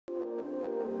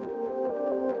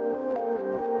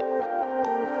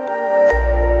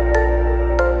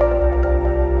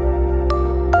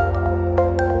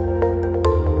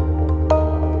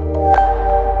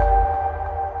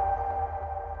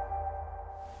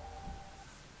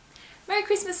Merry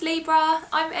Christmas Libra!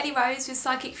 I'm Ellie Rose with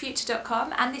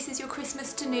PsychicFuture.com and this is your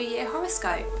Christmas to New Year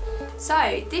horoscope.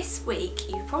 So this week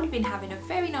you've probably been having a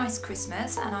very nice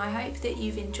Christmas and I hope that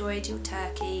you've enjoyed your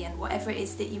turkey and whatever it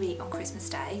is that you eat on Christmas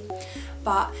Day.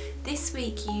 But this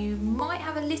week you might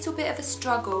have a little bit of a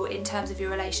struggle in terms of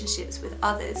your relationships with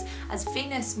others as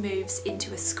Venus moves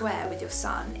into a square with your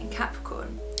Sun in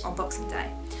Capricorn on Boxing Day.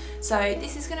 So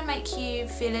this is going to make you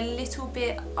feel a little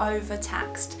bit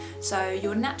overtaxed. So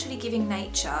your naturally giving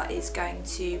nature is going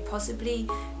to possibly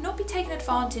not be taken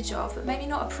advantage of, but maybe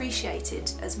not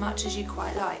appreciated as much as you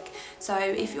quite like. So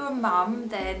if you're a mum,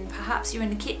 then perhaps you're in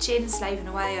the kitchen slaving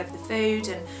away over the food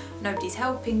and nobody's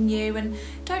helping you, and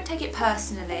don't take it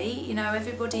personally. You know,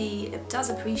 everybody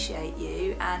does appreciate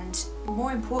you, and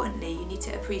more importantly, you need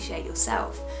to appreciate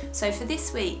yourself. So for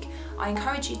this week, I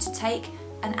encourage you to take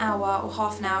an hour or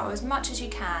half an hour or as much as you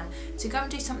can to go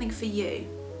and do something for you,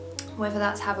 whether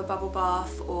that's have a bubble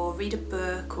bath or read a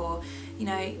book or, you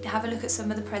know, have a look at some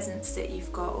of the presents that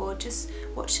you've got, or just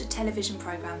watch a television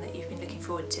program that you've been looking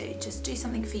forward to. Just do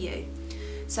something for you.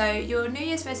 So your New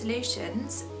Year's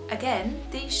resolutions, again,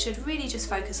 these should really just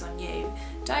focus on you.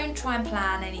 Don't try and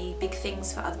plan any big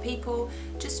things for other people.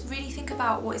 Just really think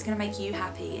about what is going to make you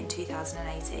happy in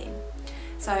 2018.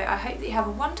 So I hope that you have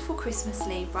a wonderful Christmas,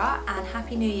 Libra, and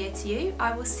Happy New Year to you.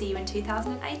 I will see you in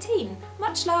 2018.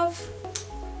 Much love!